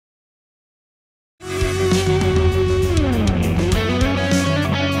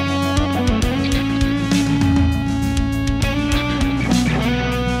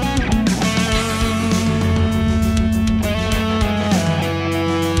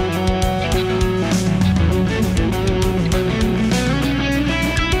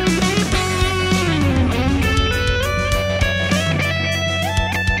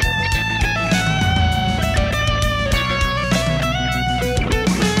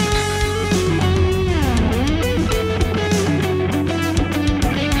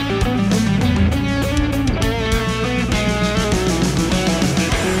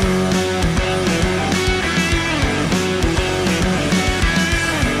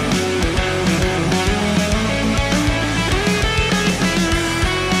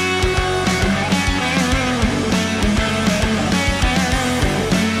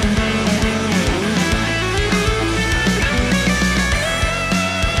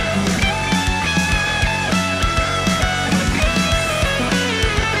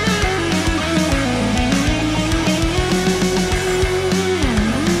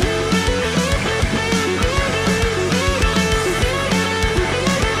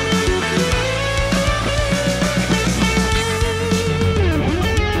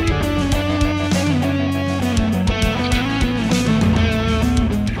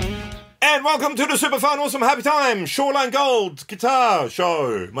to Super Fun, Awesome, Happy Time, Shoreline Gold Guitar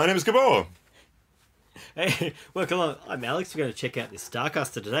Show. My name is Gabor. Hey, welcome along. I'm Alex. We're going to check out this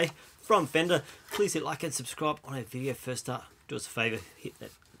Starcaster today from Fender. Please hit like and subscribe on our video first start. Do us a favour, hit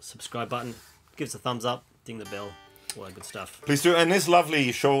that subscribe button, give us a thumbs up, ding the bell, all that good stuff. Please do. And this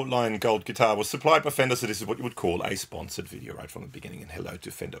lovely Shoreline Gold guitar was supplied by Fender, so this is what you would call a sponsored video right from the beginning. And hello to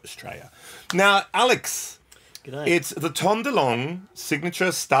Fender Australia. Now, Alex, G'day. It's the Tom DeLonge signature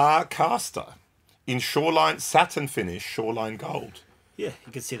Starcaster in Shoreline satin finish, Shoreline Gold. Yeah,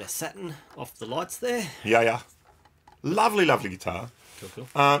 you can see the satin off the lights there. Yeah. Lovely, lovely guitar.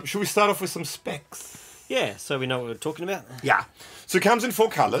 Cool. Should we start off with some specs? Yeah, so we know what we're talking about. Yeah. So it comes in 4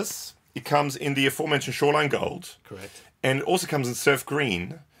 colours. It comes in the aforementioned Shoreline Gold. Correct. And it also comes in Surf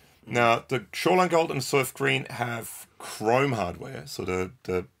Green. Now, the Shoreline Gold and Surf Green have chrome hardware. So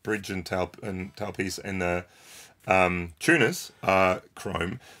the bridge and tailpiece and the tuners are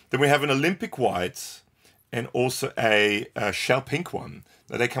chrome. Then we have an Olympic white and also a shell pink one.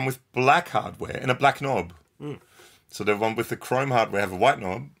 Now, they come with black hardware and a black knob. So the one with the chrome hardware have a white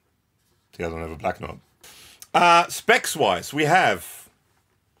knob. The other one have a black knob. Specs-wise, we have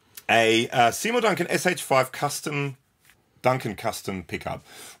a Seymour Duncan SH5 Duncan custom pickup,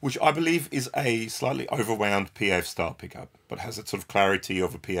 which I believe is a slightly overwound PAF style pickup, but has that sort of clarity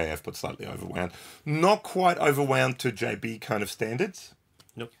of a PAF, but slightly overwound. Not quite overwound to JB kind of standards.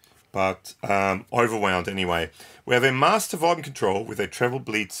 Nope. But overwound anyway. We have a master volume control with a treble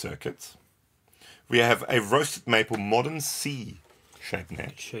bleed circuit. We have a roasted maple modern C-shaped neck.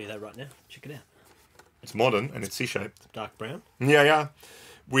 I'll show you that right now. Check it out. It's modern and it's C-shaped. Dark brown. Yeah.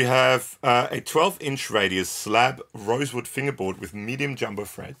 We have a 12-inch radius slab rosewood fingerboard with medium jumbo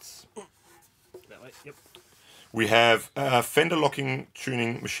frets. That way, yep. We have Fender locking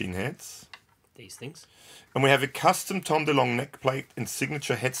tuning machine heads. These things. And we have a custom Tom DeLonge neck plate and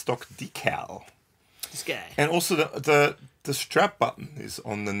signature headstock decal. This guy. And also the strap button is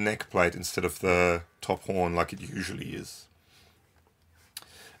on the neck plate instead of the top horn like it usually is.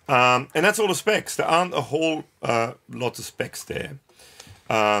 And that's all the specs. There aren't a whole lot of specs there.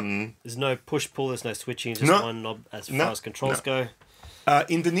 There's no push-pull, there's no switching, just one knob as far as controls go.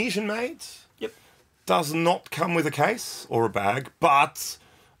 Indonesian made. Yep. Does not come with a case or a bag, but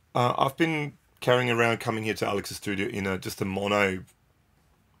I've been carrying around coming here to Alex's studio in just a mono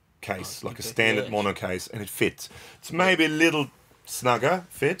case, like a standard mono case, and it fits. It's maybe a little snugger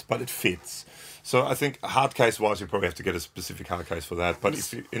fit, but it fits. So I think hard case wise, you probably have to get a specific hard case for that. But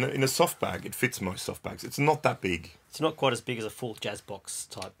if you, in a soft bag, it fits most soft bags. It's not that big. It's not quite as big as a full jazz box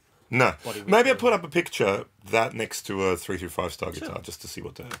type. No. Maybe I put up a picture that next to a 325 star guitar just to see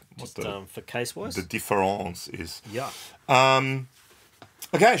what for case wise, the difference is. Yeah.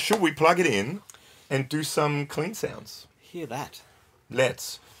 Okay, should we plug it in and do some clean sounds? Hear that?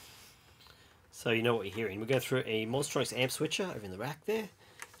 Let's. So you know what you're hearing. We go through a Mozztronics Amp Switcher over in the rack there.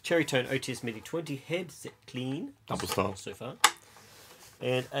 Cherry Tone OTS MIDI 20 head set clean. Double style. So far.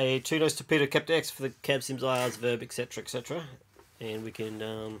 And a 2-nose Torpedo Captor X for the cab sims, IRs, verb, etc, etc. And we can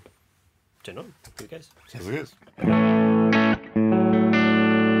turn on. Here it goes. Yes, it is.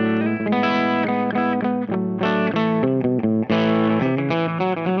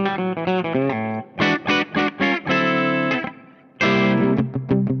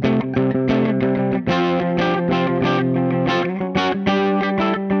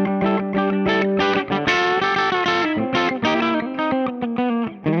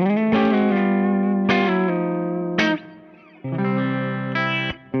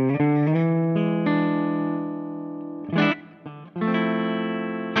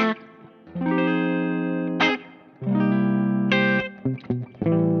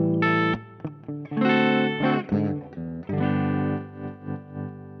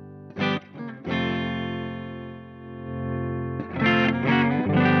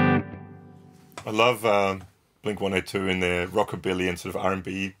 I love Blink-182 in their rockabilly and sort of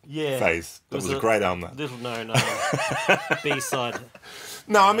R&B phase. That was a great album. That. Little known B-side.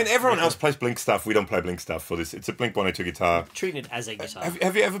 No, I mean, everyone else plays Blink stuff. We don't play Blink stuff for this. It's a Blink-182 guitar. Treating it as a guitar.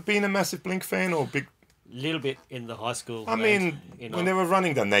 Have you ever been a massive Blink fan or big? Little bit in the high school. I mean, when they were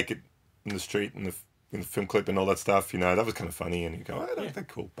running down naked in the street in the film clip and all that stuff, that was kind of funny. And you go, oh, they're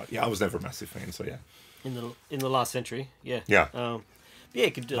cool. But yeah, I was never a massive fan. So yeah. In the last century, yeah. Yeah. Yeah,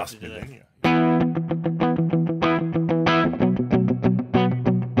 you could do that.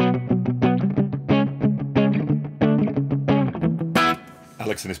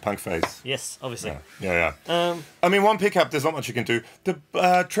 Alex in his punk phase. Yes, obviously. Yeah. I mean, one pickup, there's not much you can do.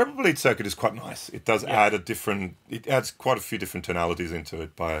 The treble bleed circuit is quite nice. It does add it adds quite a few different tonalities into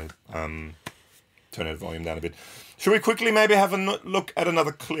it by turning the volume down a bit. Should we quickly maybe have a look at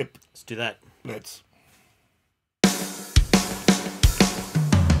another clip? Let's do that. let's.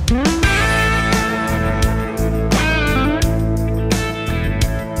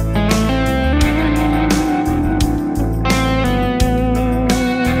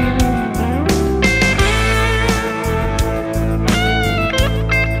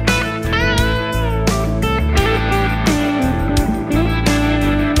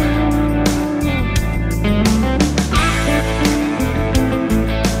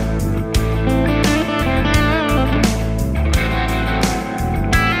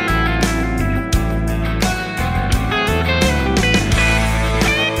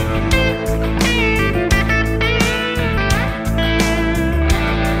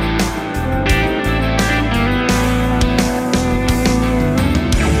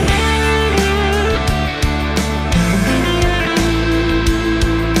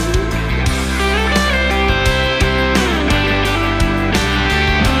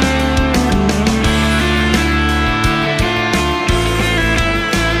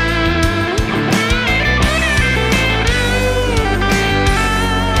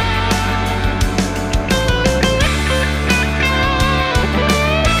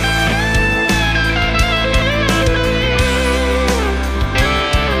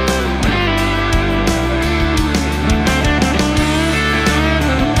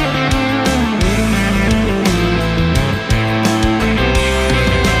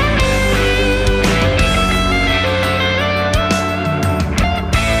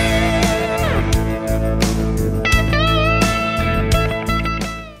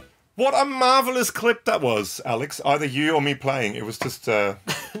 What a marvelous clip that was, Alex. Either you or me playing. It was just... no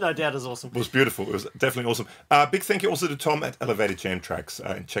doubt it's awesome. It was beautiful. It was definitely awesome. Big thank you also to Tom at Elevated Jam Tracks.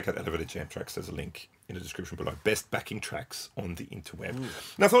 And check out Elevated Jam Tracks. There's a link in the description below. Best backing tracks on the interweb.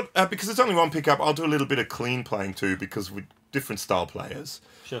 Now I thought, because it's only one pickup, I'll do a little bit of clean playing too, because we're different style players.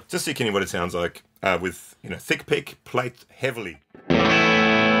 Sure. Just so you can hear what it sounds like with, thick pick, played heavily.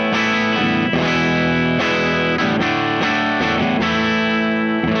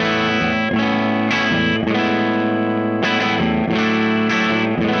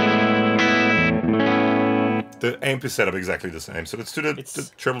 The amp is set up exactly the same, so let's do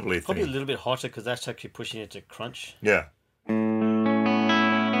the treble bleed Probably thing. a little bit hotter because that's actually pushing it to crunch. Yeah.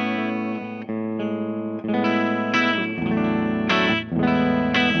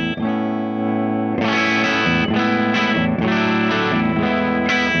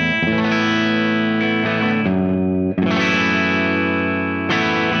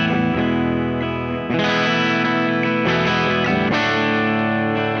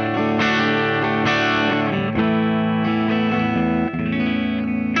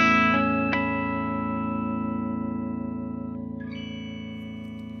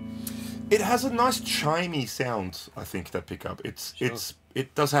 It has a nice chimey sound, I think, that pickup. It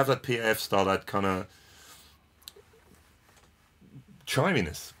does have that PAF style, that kind of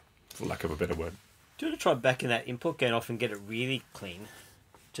chiminess, for lack of a better word. Do you want to try backing that input gain off and get it really clean?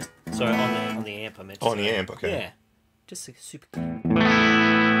 Just sorry, on the amp I meant. On the amp, okay. Yeah, just super clean.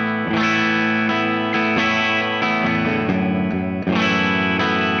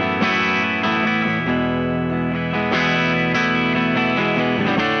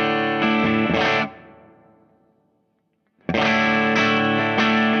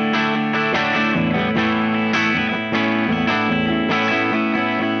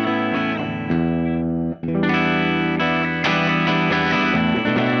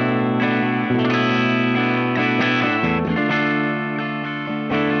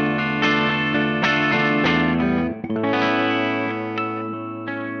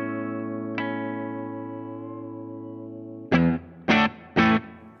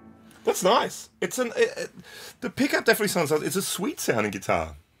 That's nice. It's the pickup definitely sounds like it's a sweet sounding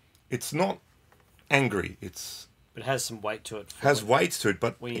guitar. It's not angry. But it has some weight to it. Has weight to it,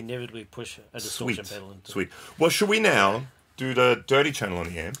 but when you inevitably push a distortion pedal into it. Well, should we now do the dirty channel on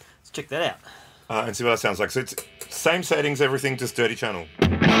the amp? Let's check that out. And see what that sounds like. So it's same settings, everything, just dirty channel.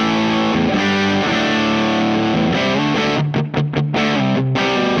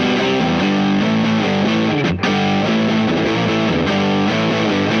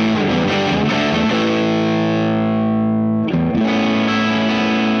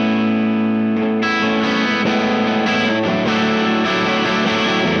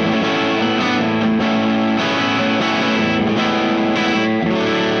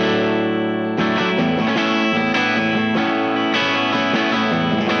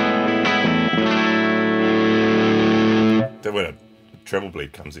 When a treble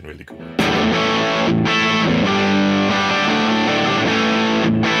bleed comes in really cool.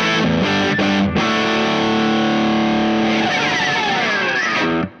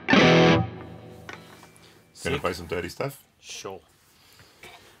 Gonna play some dirty stuff? Sure.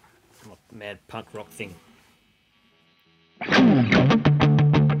 I'm a mad punk rock thing.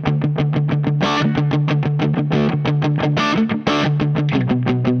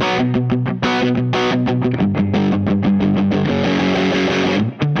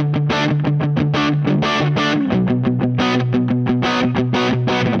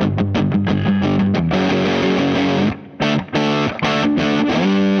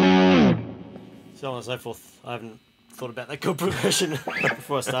 So on and so forth. I haven't thought about that chord progression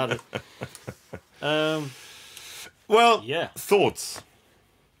before I started. Well, yeah. Thoughts?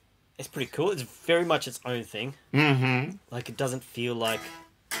 It's pretty cool. It's very much its own thing. Mm-hmm. Like, it doesn't feel like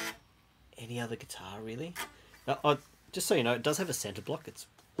any other guitar, really. Just so you know, it does have a centre block. It's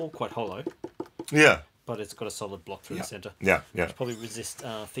all quite hollow. Yeah. But it's got a solid block through the centre. Yeah, yeah. Which probably resist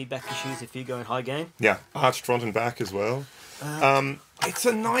feedback issues if you go in high gain. Yeah, arched front and back as well. It's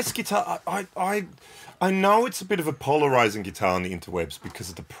a nice guitar. I know it's a bit of a polarizing guitar on the interwebs because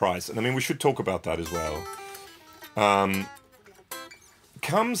of the price. And I mean, we should talk about that as well.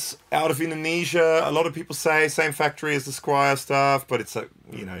 Comes out of Indonesia. A lot of people say same factory as the Squire stuff, but it's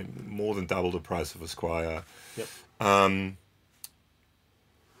more than double the price of a Squire. Yep.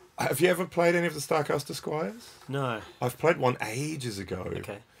 Have you ever played any of the Starcaster Squires? No. I've played one ages ago.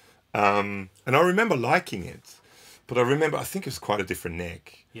 Okay. And I remember liking it, but I think it was quite a different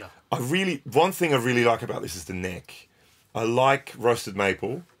neck. Yeah. One thing I really like about this is the neck. I like roasted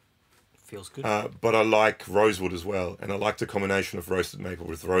maple. Feels good. But I like rosewood as well, and I like the combination of roasted maple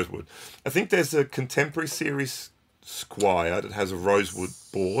with rosewood. I think there's a contemporary series Squire that has a rosewood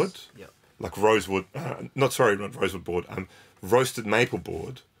board. Yeah. Like rosewood, not rosewood board, roasted maple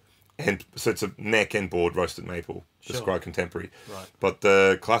board. And so it's a neck and board roasted maple, the Squire Contemporary. Right. But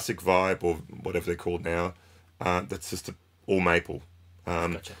the classic vibe, or whatever they're called now, that's just all maple.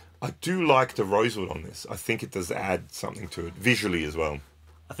 Gotcha. I do like the rosewood on this. I think it does add something to it, visually as well.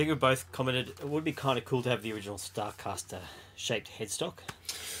 I think we both commented it would be kind of cool to have the original Starcaster shaped headstock.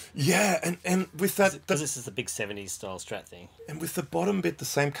 Yeah, and with that... Because this is the big 70s style Strat thing. And with the bottom bit the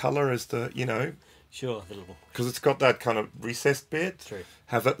same colour as the, Sure, the little... because it's got that kind of recessed bit. True.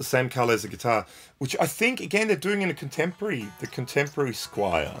 Have that the same colour as the guitar, which I think, again, they're doing in the contemporary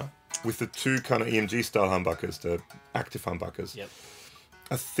Squire, with the two kind of EMG style humbuckers, the active humbuckers. Yep.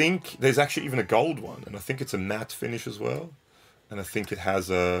 I think there's actually even a gold one, and I think it's a matte finish as well. And I think it has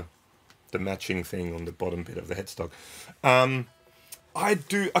the matching thing on the bottom bit of the headstock. I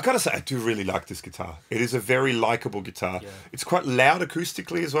gotta say, I do really like this guitar. It is a very likable guitar. Yeah. It's quite loud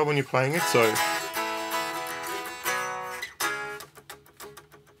acoustically as well when you're playing it, so...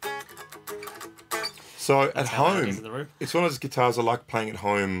 So at home, it's one of those guitars I like playing at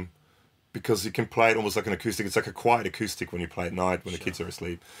home because you can play it almost like an acoustic. It's like a quiet acoustic when you play at night when the kids are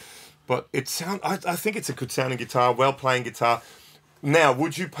asleep. But I think it's a good sounding guitar, well playing guitar. Now,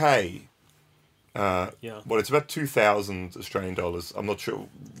 would you pay? Well, it's about 2,000 Australian dollars. I'm not sure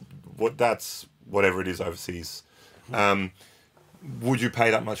what that's, whatever it is overseas. Would you pay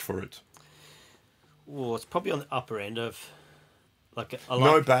that much for it? Well, it's probably on the upper end of,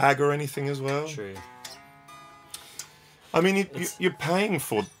 no bag or anything as well. True. I mean, you're paying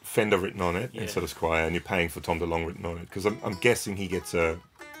for Fender written on it instead of Squire, and you're paying for Tom DeLonge written on it because I'm guessing he gets a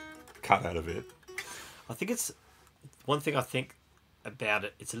cut out of it. I think it's one thing I think about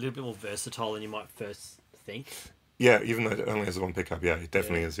it. It's a little bit more versatile than you might first think. Yeah, even though it only has one pickup, it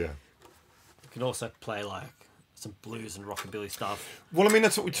definitely is. Yeah. You can also play like some blues and rockabilly stuff. Well, I mean,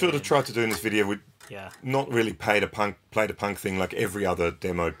 that's what we sort of tried to do in this video. We not really play the punk thing like every other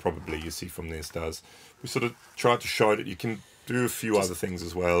demo probably you see from this does. We sort of tried to show that you can do a few other things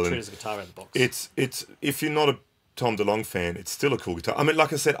as well. Treat it as a guitar out of the box. It's if you're not a Tom DeLonge fan, it's still a cool guitar. I mean,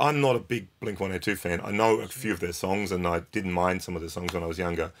 like I said, I'm not a big Blink-182 fan. I know a few of their songs, and I didn't mind some of their songs when I was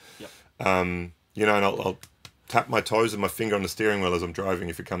younger. Yep. And I'll tap my toes and my finger on the steering wheel as I'm driving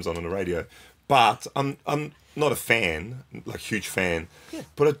if it comes on the radio. But I'm not a fan, like huge fan. Yeah.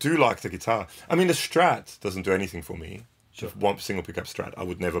 But I do like the guitar. I mean, the Strat doesn't do anything for me. Sure. Just one single pickup Strat. I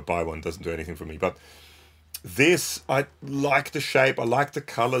would never buy one. Doesn't do anything for me. But this, I like the shape. I like the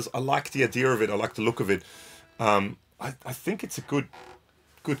colors. I like the idea of it. I like the look of it. I think it's a good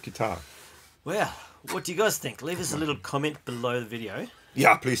guitar. Well, what do you guys think? Leave us a little comment below the video.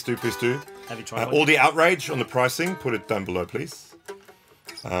 Yeah, please do. Have you tried one? All the outrage on the pricing, put it down below, please.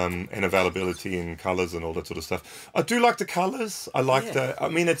 And availability and colours and all that sort of stuff. I do like the colours. I like I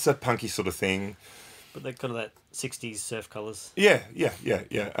mean, it's a punky sort of thing. But they're kind of that 60s surf colours. Yeah.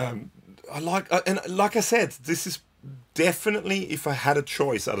 I like, and like I said, this is definitely, if I had a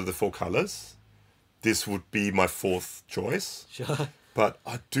choice out of the four colours, this would be my fourth choice. Sure. but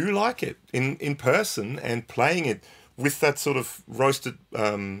I do like it in person, and playing it with that sort of roasted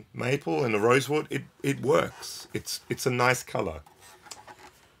maple and the rosewood. It works. It's a nice color.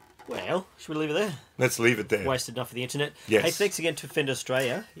 Well, should we leave it there? Let's leave it there. Wasted enough of the internet. Yes. Hey, thanks again to Fender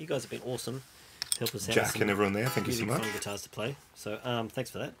Australia. You guys have been awesome. Help us out. Jack and everyone there, thank you so really much. fun guitars to play. So, thanks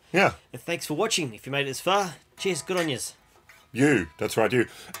for that. Yeah. And thanks for watching. If you made it this far, cheers. Good on yous. That's right, you.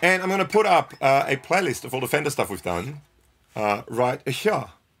 And I'm going to put up a playlist of all the Fender stuff we've done right here.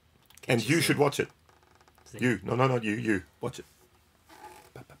 And you should watch it. You. No, not you. You. Watch it.